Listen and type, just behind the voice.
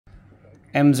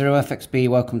M0FXB,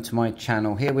 welcome to my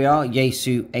channel. Here we are,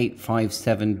 Yaesu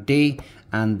 857D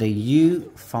and the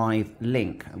U5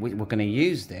 Link. We're going to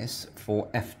use this for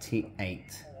FT8.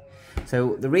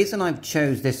 So the reason I've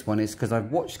chose this one is because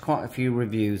I've watched quite a few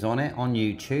reviews on it on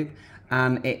YouTube,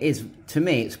 and it is, to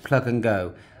me, it's plug and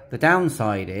go. The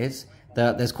downside is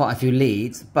that there's quite a few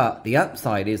leads, but the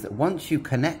upside is that once you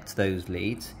connect those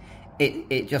leads,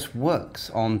 it just works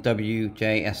on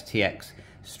WJSTX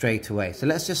straight away. So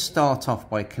let's just start off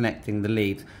by connecting the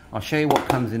leads. I'll show you what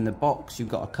comes in the box. You've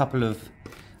got a couple of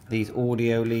these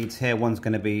audio leads here. One's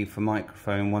going to be for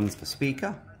microphone, one's for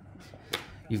speaker.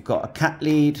 You've got a cat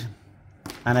lead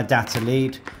and a data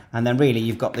lead, and then really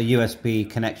you've got the USB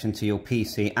connection to your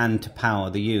PC and to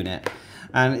power the unit.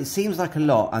 And it seems like a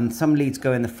lot, and some leads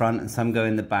go in the front and some go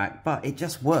in the back, but it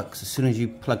just works as soon as you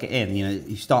plug it in. You know,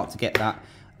 you start to get that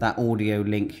audio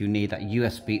link you need, that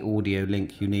USB audio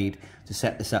link you need to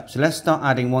set this up. So let's start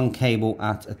adding one cable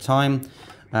at a time,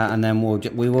 and then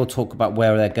we will talk about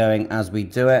where they're going as we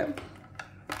do it.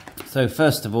 So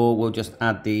first of all, we'll just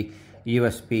add the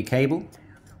USB cable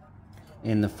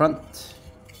in the front.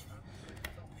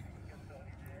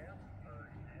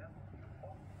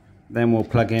 Then we'll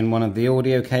plug in one of the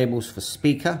audio cables for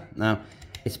speaker. Now,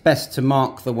 it's best to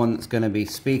mark the one that's going to be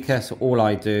speaker. So all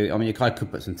I do, I mean, I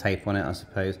could put some tape on it, I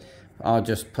suppose. But I'll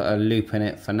just put a loop in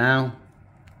it for now.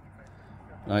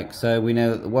 Like so. We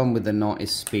know that the one with the knot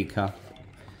is speaker.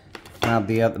 Add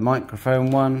the other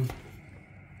microphone one.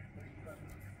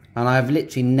 And I've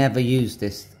literally never used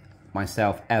this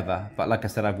myself ever. But like I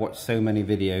said, I've watched so many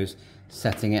videos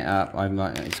setting it up.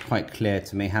 It's quite clear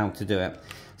to me how to do it.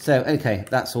 So, okay,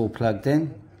 that's all plugged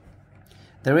in.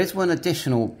 There is one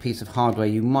additional piece of hardware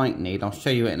you might need. I'll show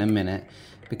you it in a minute,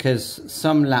 because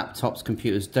some laptops,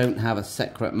 computers don't have a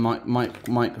separate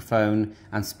microphone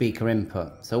and speaker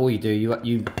input. So all you do,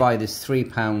 you buy this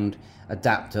 £3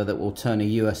 adapter that will turn a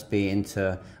USB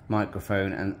into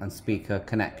microphone and speaker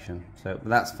connection. So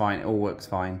that's fine, it all works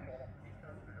fine.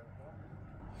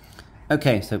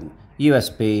 Okay, so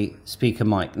USB, speaker,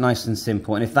 mic, nice and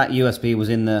simple. And if that USB was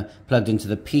plugged into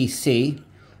the PC,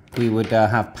 we would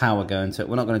have power going to it.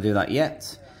 We're not going to do that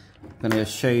yet. I'm going to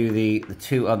show you the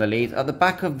two other leads. At the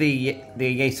back of the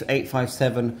Yaesu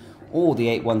 857 or the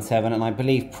 817, and I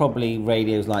believe probably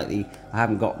radios like I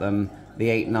haven't got them, the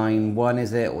 891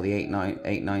 is it, or the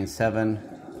 897.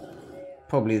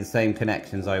 Probably the same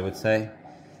connections, I would say.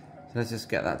 So let's just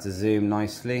get that to zoom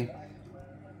nicely.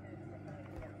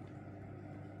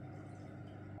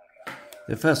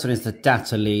 The first one is the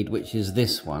data lead, which is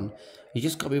this one. You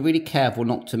just got to be really careful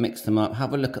not to mix them up.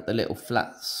 Have a look at the little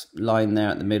flat line there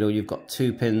at the middle. You've got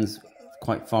two pins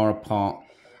quite far apart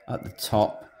at the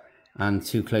top and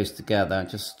too close together.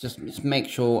 Just make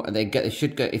sure they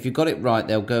should go. If you've got it right,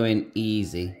 they'll go in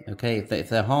easy. Okay, if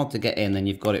they're hard to get in, then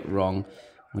you've got it wrong.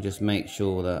 We'll just make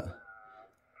sure that.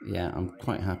 Yeah, I'm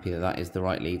quite happy that is the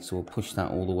right lead. So we'll push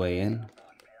that all the way in.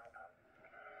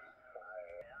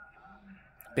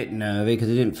 Bit nervy because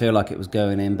it didn't feel like it was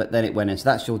going in, but then it went in. So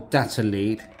that's your data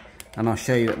lead, and I'll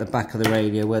show you at the back of the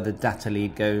radio where the data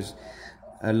lead goes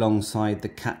alongside the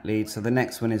cat lead. So the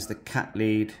next one is the cat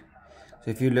lead.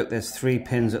 So if you look, there's 3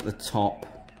 pins at the top,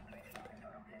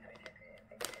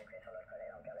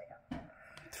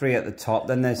 3 at the top,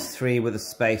 then there's 3 with a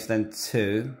space, then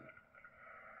 2.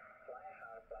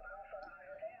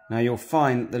 Now you'll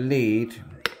find the lead,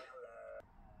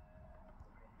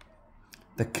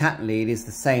 the cat lead is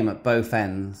the same at both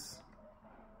ends.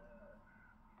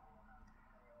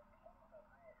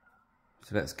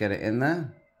 So let's get it in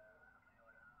there.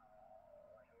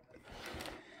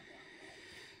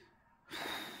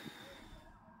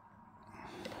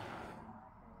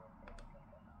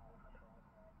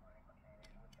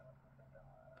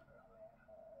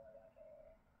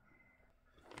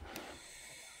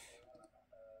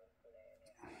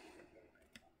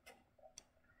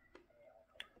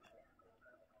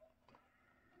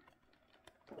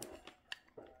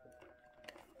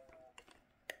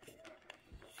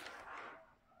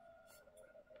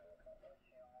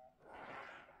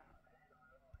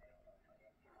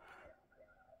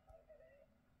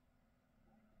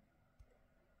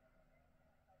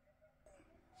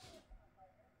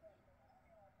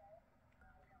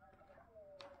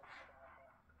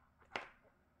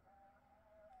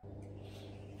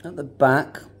 At the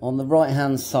back, on the right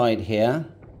hand side here,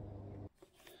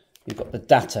 you've got the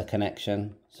data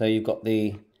connection. So you've got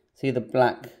see the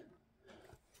black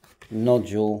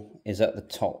nodule is at the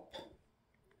top.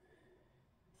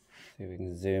 See if we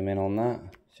can zoom in on that.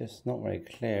 It's just not very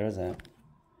clear, is it?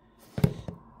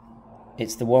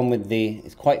 It's the one with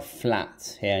it's quite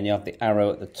flat here, and you have the arrow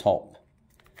at the top.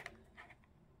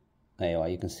 There you are,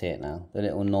 you can see it now, the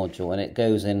little nodule, and it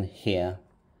goes in here.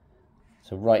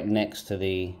 So right next to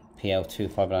the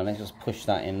PL259, let's just push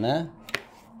that in there.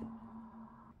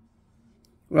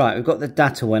 Right, we've got the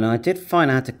data one. I did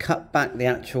find I had to cut back the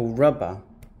actual rubber,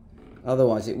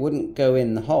 otherwise it wouldn't go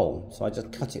in the hole. So I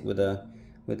just cut it with a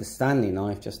Stanley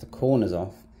knife, just the corners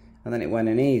off, and then it went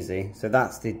in easy. So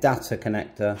that's the data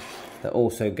connector that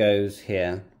also goes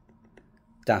here,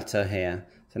 data here.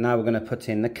 So now we're going to put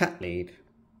in the cat lead.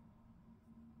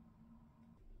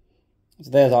 So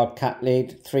there's our cat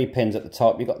lead, 3 pins at the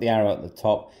top. You've got the arrow at the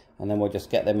top, and then we'll just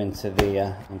get them into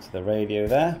the radio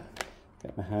there.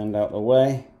 Get my hand out of the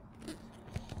way.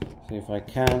 See if I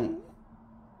can.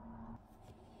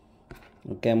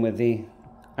 Again, with the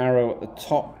arrow at the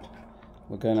top,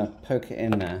 we're going to poke it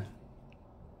in there.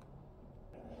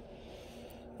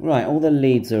 Right, all the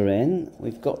leads are in.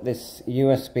 We've got this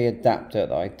USB adapter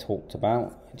that I talked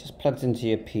about. It just plugs into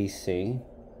your PC.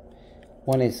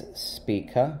 One is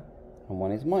speaker and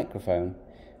one is microphone.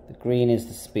 The green is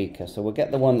the speaker, so we'll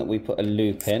get the one that we put a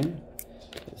loop in.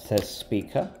 It says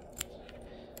speaker.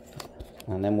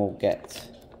 And then we'll get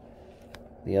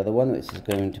the other one, which is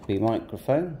going to be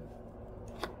microphone.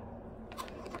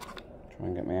 Try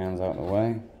and get my hands out of the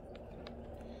way.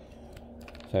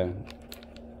 So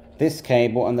this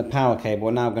cable and the power cable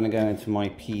are now going to go into my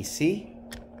PC.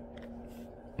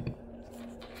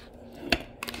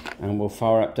 And we'll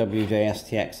fire up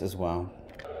WJSTX as well.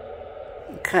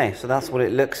 Okay, so that's what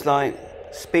it looks like.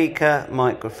 Speaker,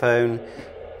 microphone,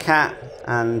 cat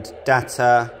and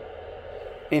data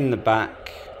in the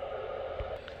back.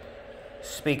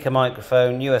 Speaker,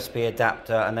 microphone, USB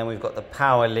adapter, and then we've got the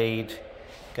power lead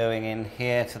going in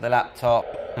here to the laptop,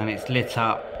 and it's lit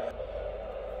up.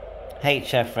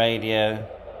 HF radio.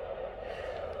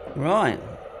 Right.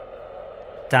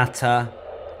 Data,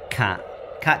 cat.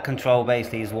 Cat control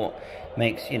basically is what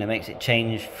makes it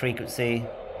change frequency.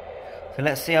 So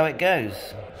let's see how it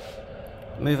goes.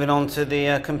 Moving on to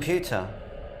the computer.